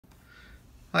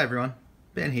Hi everyone,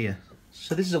 Ben here.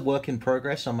 So this is a work in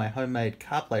progress on my homemade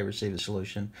CarPlay receiver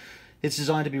solution. It's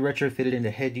designed to be retrofitted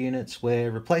into head units where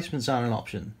replacements aren't an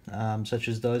option, such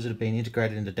as those that have been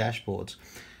integrated into dashboards.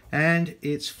 And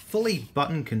it's fully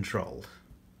button controlled,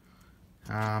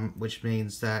 which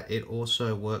means that it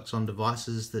also works on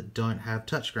devices that don't have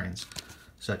touchscreens,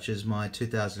 such as my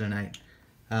 2008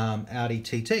 Audi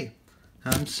TT.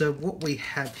 So what we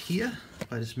have here,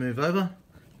 if I just move over,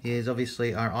 is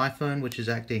obviously our iPhone, which is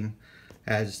acting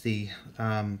as the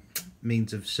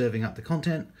means of serving up the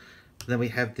content. Then we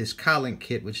have this CarLink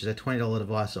kit, which is a $20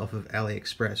 device off of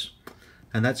AliExpress.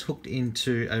 And that's hooked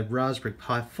into a Raspberry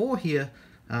Pi 4 here,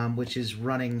 which is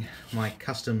running my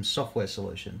custom software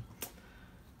solution.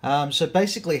 So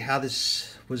basically how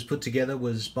this was put together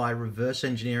was by reverse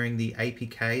engineering the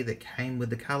APK that came with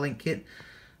the CarLink kit.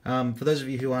 For those of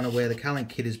you who aren't aware, the CarLink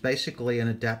kit is basically an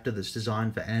adapter that's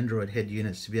designed for Android head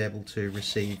units to be able to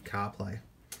receive CarPlay.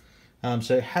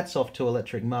 So hats off to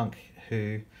Electric Monk,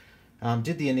 who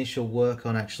did the initial work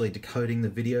on actually decoding the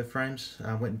video frames.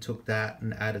 Went and took that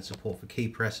and added support for key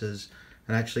presses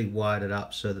and actually wired it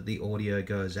up so that the audio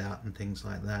goes out and things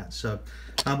like that. So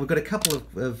we've got a couple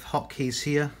of hotkeys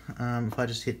here. If I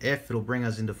just hit F, it'll bring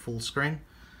us into full screen,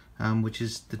 which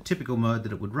is the typical mode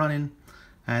that it would run in.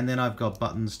 And then I've got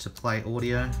buttons to play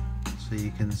audio, so you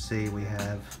can see we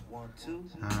have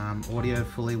audio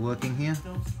fully working here.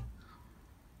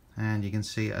 And you can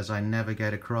see as I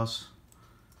navigate across,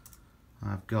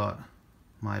 I've got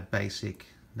my basic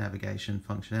navigation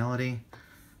functionality.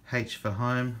 H for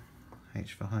home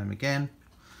again.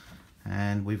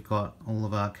 And we've got all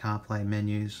of our CarPlay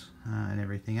menus and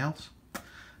everything else.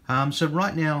 So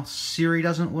right now Siri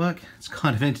doesn't work. It's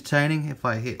kind of entertaining. If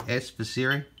I hit S for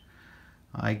Siri,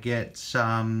 I get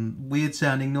some weird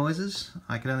sounding noises.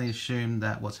 I can only assume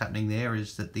that what's happening there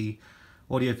is that the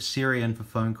audio for Siri and for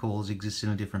phone calls exists in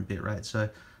a different bitrate. So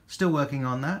still working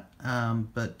on that,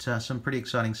 but some pretty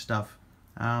exciting stuff.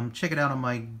 Check it out on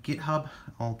my GitHub.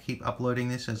 I'll keep uploading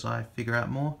this as I figure out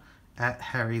more,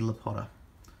 @HarryLapotta.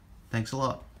 Thanks a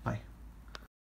lot.